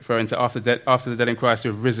 referring to after the dead in Christ who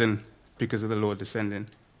have risen because of the Lord descending.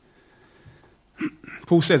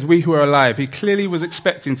 Paul says, we who are alive, he clearly was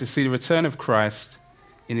expecting to see the return of Christ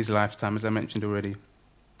in his lifetime, as I mentioned already.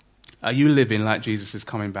 Are you living like Jesus is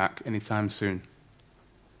coming back anytime soon?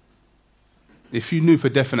 If you knew for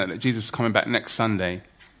definite that Jesus was coming back next Sunday,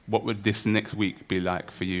 what would this next week be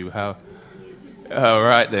like for you? All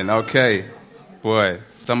right then, okay. Boy,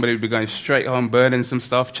 somebody would be going straight home, burning some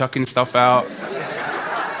stuff, chucking stuff out.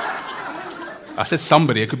 I said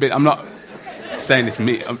somebody, it could be, I'm not saying it's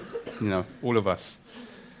me, all of us.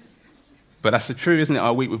 But that's the truth, isn't it?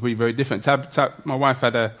 Our week would be very different. My wife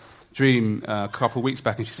had a dream a couple of weeks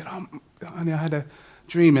back, and she said, honey, I had a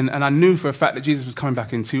dream, and I knew for a fact that Jesus was coming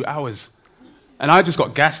back in 2 hours. And I just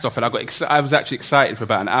got gassed off it. I was actually excited for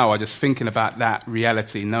about an hour, just thinking about that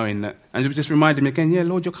reality, knowing that. And it just reminded me again, yeah,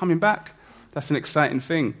 Lord, you're coming back. That's an exciting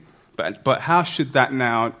thing. But how should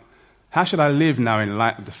I live now in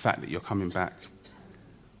light of the fact that you're coming back?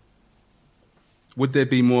 Would there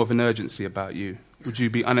be more of an urgency about you? Would you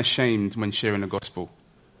be unashamed when sharing the gospel?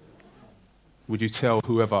 Would you tell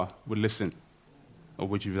whoever would listen? Or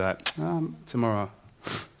would you be like, tomorrow?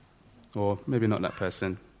 Or maybe not that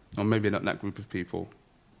person. Or maybe not that group of people.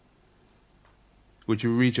 Would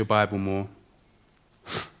you read your Bible more?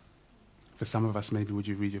 For some of us, maybe would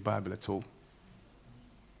you read your Bible at all?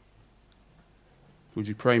 Would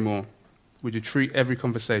you pray more? Would you treat every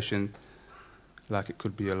conversation like it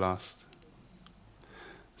could be your last?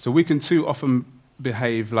 So we can too often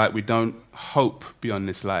behave like we don't hope beyond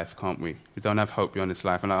this life, can't we? We don't have hope beyond this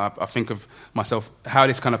life. And I think of myself, how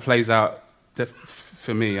this kind of plays out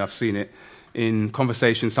for me. I've seen it in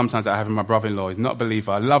conversations sometimes that I have with my brother-in-law. He's not a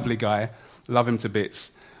believer, a lovely guy, love him to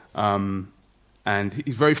bits. And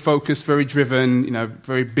he's very focused, very driven,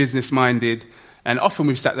 very business-minded. And often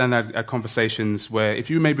we've sat down and had conversations where if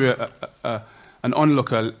you maybe an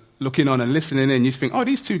onlooker looking on and listening in, you think, oh,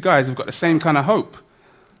 these two guys have got the same kind of hope.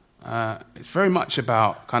 It's very much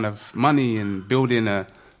about kind of money and building a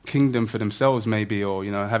kingdom for themselves, maybe, or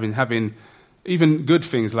having even good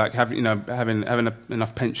things like having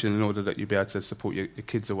enough pension in order that you'd be able to support your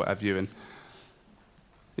kids or what have you. And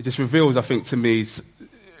it just reveals, I think, to me,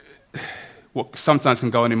 what sometimes can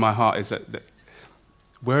go on in my heart is that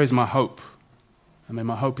where is my hope? I mean,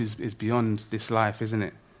 my hope is beyond this life, isn't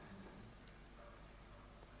it?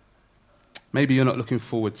 Maybe you're not looking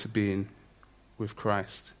forward to being with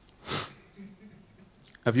Christ.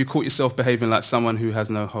 Have you caught yourself behaving like someone who has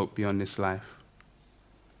no hope beyond this life?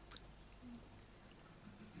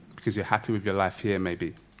 Because you're happy with your life here,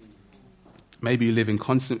 maybe. Maybe you live in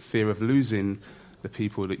constant fear of losing the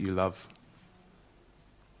people that you love.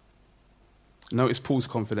 Notice Paul's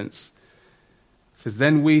confidence. It says,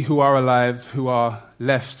 then we who are alive, who are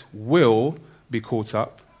left, will be caught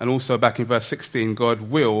up. And also back in verse 16, God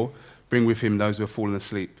will bring with him those who have fallen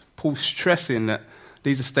asleep. Paul's stressing that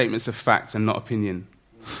these are statements of fact and not opinion.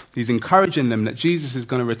 He's encouraging them that Jesus is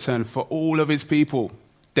going to return for all of his people.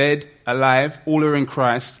 Dead, alive, all who are in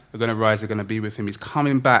Christ are going to rise, they're going to be with him. He's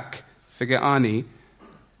coming back. Forget Arnie.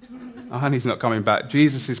 Arnie's not coming back.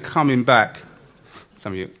 Jesus is coming back.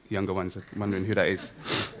 Some of you younger ones are wondering who that is.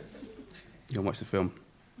 You can watch the film.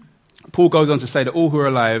 Paul goes on to say that all who are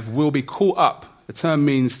alive will be caught up. The term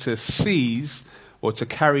means to seize or to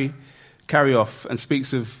carry off, and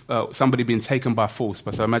speaks of somebody being taken by force.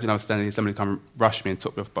 So imagine I was standing here, somebody come rush me and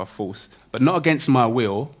took me off by force. But not against my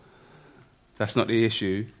will. That's not the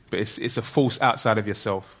issue. But it's a force outside of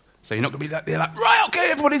yourself. So you're not going to be like, right,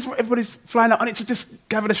 okay, everybody's flying out on it to just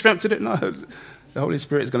gather the strength to do it. No, the Holy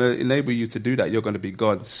Spirit is going to enable you to do that. You're going to be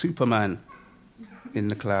God, Superman in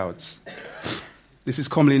the clouds. This is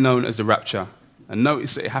commonly known as the rapture. And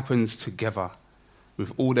notice that it happens together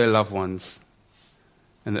with all their loved ones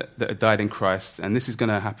and that have died in Christ. And this is going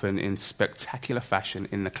to happen in spectacular fashion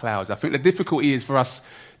in the clouds. I think the difficulty is for us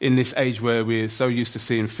in this age where we're so used to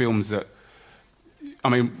seeing films that, I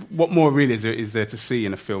mean, what more really is there to see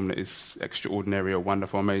in a film that is extraordinary or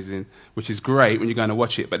wonderful, amazing, which is great when you're going to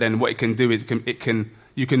watch it. But then what it can do is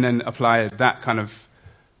you can then apply that kind of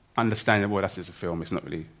understanding of, well, that's just a film. It's not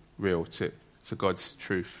really real to God's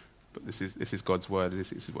truth. But this is God's word.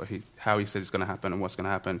 This is how he says it's going to happen and what's going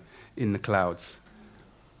to happen in the clouds.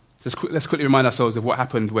 Let's quickly remind ourselves of what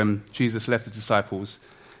happened when Jesus left the disciples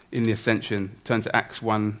in the ascension. Turn to Acts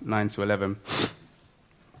 1, 9 to 11,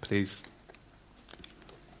 please.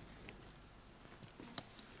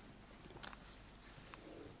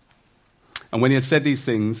 And when he had said these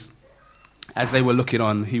things, as they were looking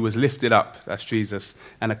on, he was lifted up, that's Jesus,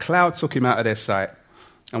 and a cloud took him out of their sight.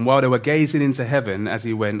 And while they were gazing into heaven as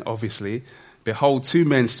he went, obviously, behold, two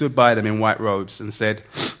men stood by them in white robes and said,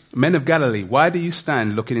 Men of Galilee, why do you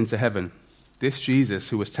stand looking into heaven? This Jesus,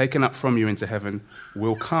 who was taken up from you into heaven,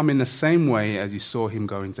 will come in the same way as you saw him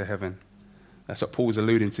go into heaven. That's what Paul's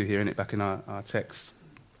alluding to here, isn't it, back in our text.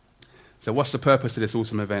 So what's the purpose of this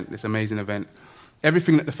awesome event, this amazing event?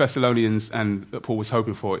 Everything that the Thessalonians and that Paul was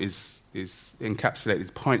hoping for is encapsulated,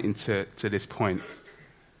 is pointing to this point,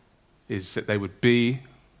 is that they would be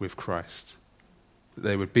with Christ. That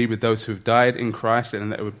they would be with those who have died in Christ,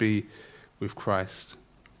 and that they would be with Christ.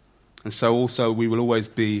 And so also we will always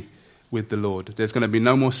be with the Lord. There's going to be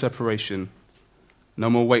no more separation, no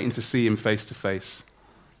more waiting to see him face to face.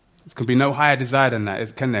 There can be no higher desire than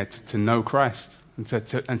that, can there, to know Christ and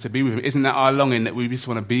to be with him. Isn't that our longing, that we just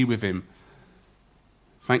want to be with him?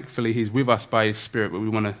 Thankfully, he's with us by his Spirit, but we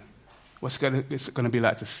want to, what's it going to be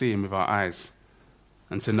like to see him with our eyes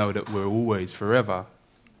and to know that we're always, forever,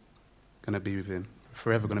 going to be with him.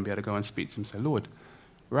 Forever going to be able to go and speak to him and say, Lord,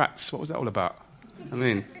 rats, what was that all about? I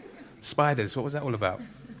mean, spiders, what was that all about?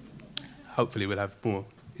 Hopefully we'll have more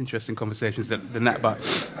interesting conversations than that,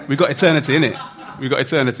 but we've got eternity, innit? We've got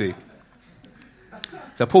eternity.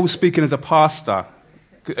 So Paul's speaking as a pastor,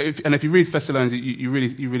 and if you read Thessalonians, you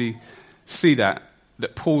really see that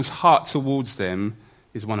Paul's heart towards them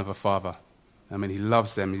is one of a father. I mean, he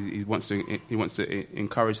loves them. He wants to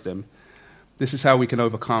encourage them. This is how we can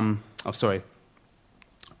overcome.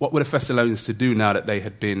 What were the Thessalonians to do now that they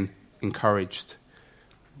had been encouraged?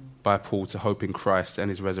 by Paul to hope in Christ and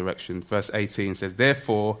his resurrection. Verse 18 says,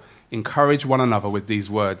 therefore, encourage one another with these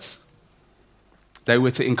words. They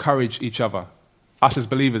were to encourage each other. Us as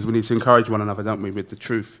believers, we need to encourage one another, don't we, with the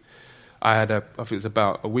truth. I think it was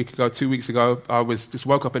about a week ago, 2 weeks ago, I was just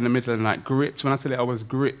woke up in the middle of the night, gripped. When I tell you I was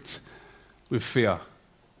gripped with fear. I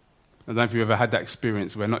don't know if you've ever had that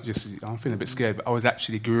experience where not just, I'm feeling a bit scared, but I was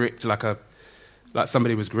actually gripped like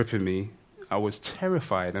somebody was gripping me. I was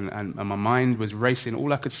terrified and my mind was racing.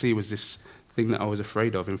 All I could see was this thing that I was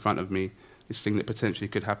afraid of in front of me, this thing that potentially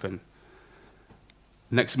could happen.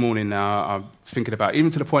 Next morning now, I'm thinking about,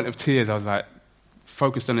 even to the point of tears, I was like,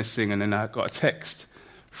 focused on this thing, and then I got a text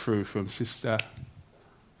through from Sister,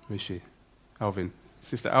 who is she? Alvin.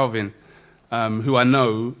 Sister Alvin, who I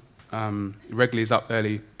know regularly is up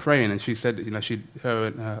early praying, and she said that, her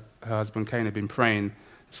and her husband Kane had been praying,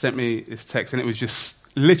 sent me this text, and it was just,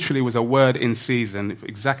 literally was a word in season,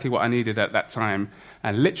 exactly what I needed at that time,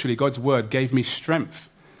 and literally God's word gave me strength,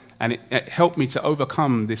 and it helped me to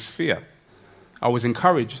overcome this fear. I was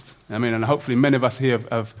encouraged, and hopefully many of us here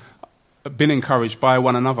have been encouraged by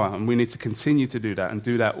one another, and we need to continue to do that and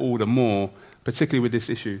do that all the more, particularly with this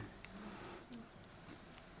issue.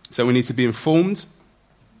 So we need to be informed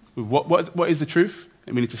with what is the truth,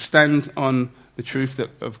 and we need to stand on the truth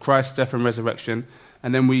of Christ's death and resurrection,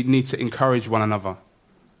 and then we need to encourage one another.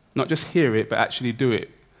 Not just hear it, but actually do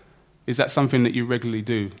it. Is that something that you regularly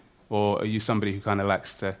do, or are you somebody who kind of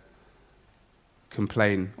likes to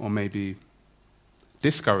complain or maybe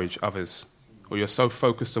discourage others? Or you're so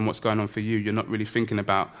focused on what's going on for you, you're not really thinking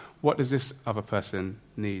about what does this other person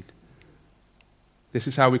need. This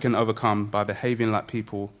is how we can overcome by behaving like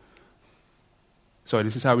people.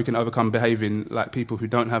 This is how we can overcome behaving like people who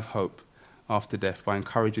don't have hope after death, by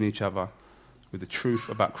encouraging each other with the truth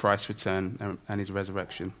about Christ's return and his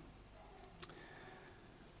resurrection.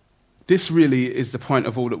 This really is the point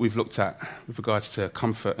of all that we've looked at with regards to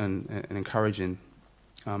comfort and encouraging.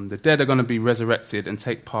 The dead are going to be resurrected and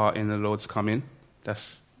take part in the Lord's coming.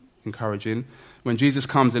 That's encouraging. When Jesus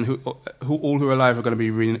comes, and all who are alive are going to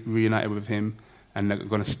be reunited with him, and they're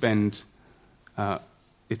going to spend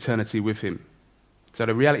eternity with him. So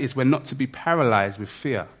the reality is we're not to be paralyzed with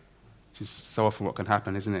fear, which is so often what can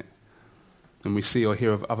happen, isn't it? When we see or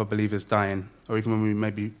hear of other believers dying, or even when we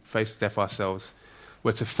maybe face death ourselves.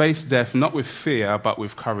 We're to face death not with fear, but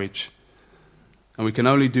with courage. And we can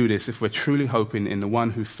only do this if we're truly hoping in the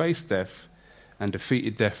one who faced death and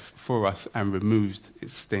defeated death for us and removed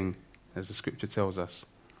its sting, as the scripture tells us.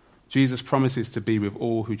 Jesus promises to be with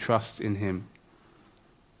all who trust in him.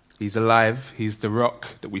 He's alive. He's the rock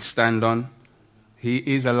that we stand on. He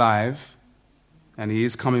is alive, and he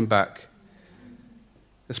is coming back.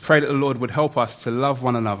 Let's pray that the Lord would help us to love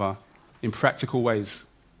one another in practical ways.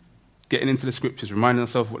 Getting into the scriptures, reminding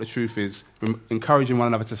ourselves what the truth is, encouraging one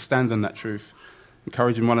another to stand on that truth,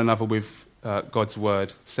 encouraging one another with God's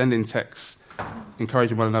word, sending texts,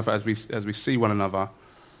 encouraging one another as we see one another,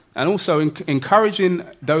 and also encouraging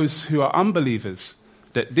those who are unbelievers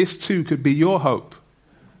that this too could be your hope,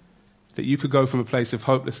 that you could go from a place of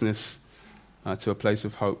hopelessness to a place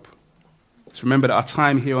of hope. Just remember that our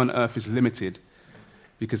time here on earth is limited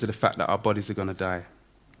because of the fact that our bodies are going to die.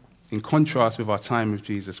 In contrast with our time with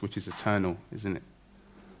Jesus, which is eternal, isn't it?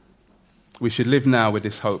 We should live now with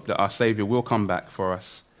this hope that our Saviour will come back for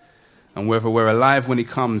us. And whether we're alive when he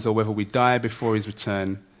comes or whether we die before his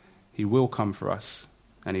return, he will come for us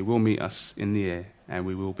and he will meet us in the air and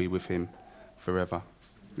we will be with him forever.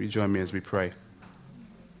 Will you join me as we pray?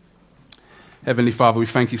 Heavenly Father, we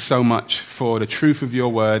thank you so much for the truth of your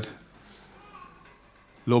word.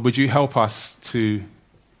 Lord, would you help us to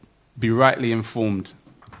be rightly informed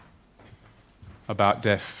about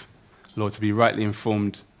death, Lord, to be rightly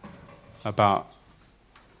informed about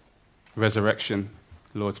resurrection,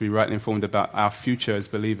 Lord, to be rightly informed about our future as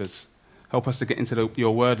believers. Help us to get into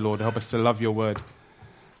your word, Lord. Help us to love your word.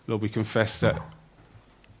 Lord, we confess that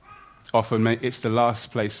often it's the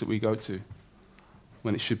last place that we go to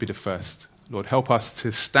when it should be the first. Lord, help us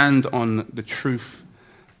to stand on the truth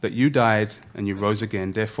that you died and you rose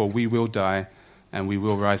again. Therefore, we will die and we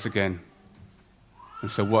will rise again.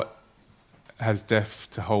 And so what has death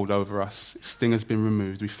to hold over us? Its sting has been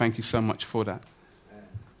removed. We thank you so much for that.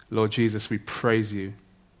 Lord Jesus, we praise you.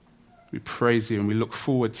 We praise you and we look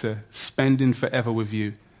forward to spending forever with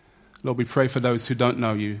you. Lord, we pray for those who don't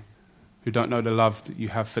know you, who don't know the love that you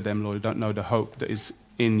have for them, Lord, who don't know the hope that is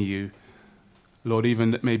in you. Lord,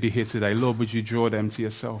 even that may be here today, Lord, would you draw them to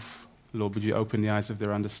yourself? Lord, would you open the eyes of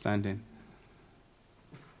their understanding?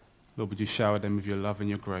 Lord, would you shower them with your love and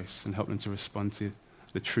your grace and help them to respond to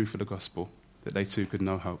the truth of the gospel, that they too could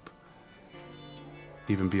know hope,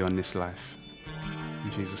 even beyond this life.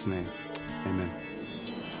 In Jesus' name, amen.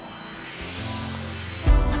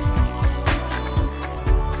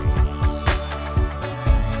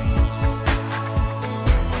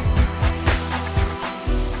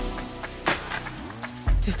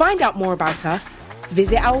 To find out more about us,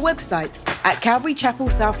 visit our website at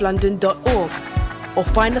calvarychapelsouthlondon.org or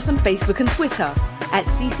find us on Facebook and Twitter at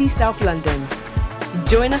CC South London.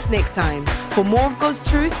 Join us next time for more of God's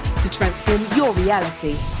truth to transform your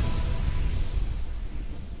reality.